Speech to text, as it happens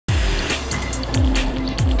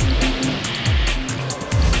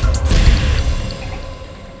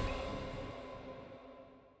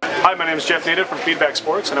name is Jeff Native from Feedback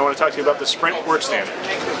Sports, and I want to talk to you about the Sprint work stand.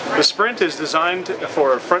 The Sprint is designed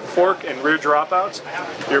for front fork and rear dropouts.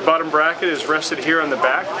 Your bottom bracket is rested here on the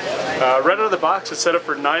back. Right out of the box, it's set up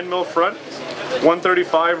for 9mm front,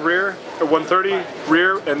 135 rear, or 130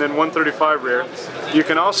 rear, and then 135 rear. You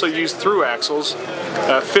can also use through axles,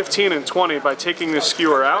 15 and 20, by taking the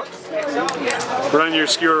skewer out, running your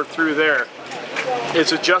skewer through there.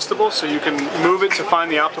 It's adjustable, so you can move it to find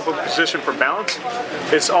the optimal position for balance.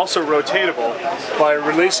 It's also rotatable. By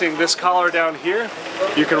releasing this collar down here,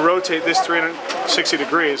 you can rotate this 360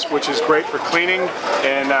 degrees, which is great for cleaning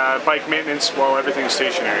and bike maintenance while everything's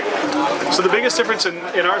stationary. So the biggest difference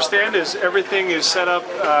in our stand is everything is set up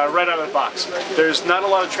right out of the box. There's not a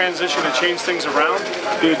lot of transition to change things around.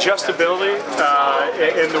 The adjustability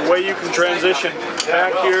and the way you can transition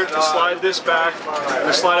back here to slide this back and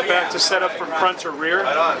to slide it back to set up from front to rear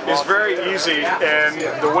is very easy, and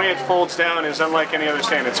the way it folds down is unlike any other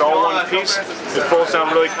stand. It's all one piece. It folds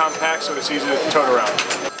down really compact, so it's easy to tote around.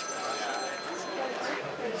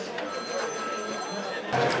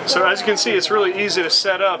 So as you can see, it's really easy to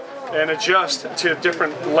set up and adjust to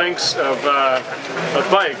different lengths of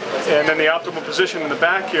bike. And then the optimal position in the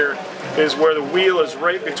back here is where the wheel is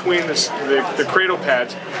right between the cradle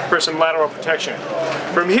pads for some lateral protection.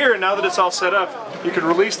 From here, now that it's all set up, you can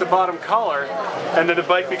release the bottom collar and then the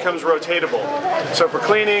bike becomes rotatable. So for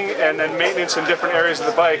cleaning and then maintenance in different areas of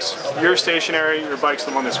the bikes, you're stationary, your bike's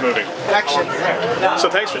the one that's moving. Action. So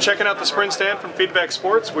thanks for checking out the Sprint stand from Feedback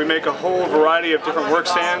Sports. We make a whole variety of different work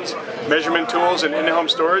stands, measurement tools, and in-home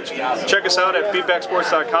storage. Check us out at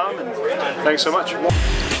feedbacksports.com, and thanks so much.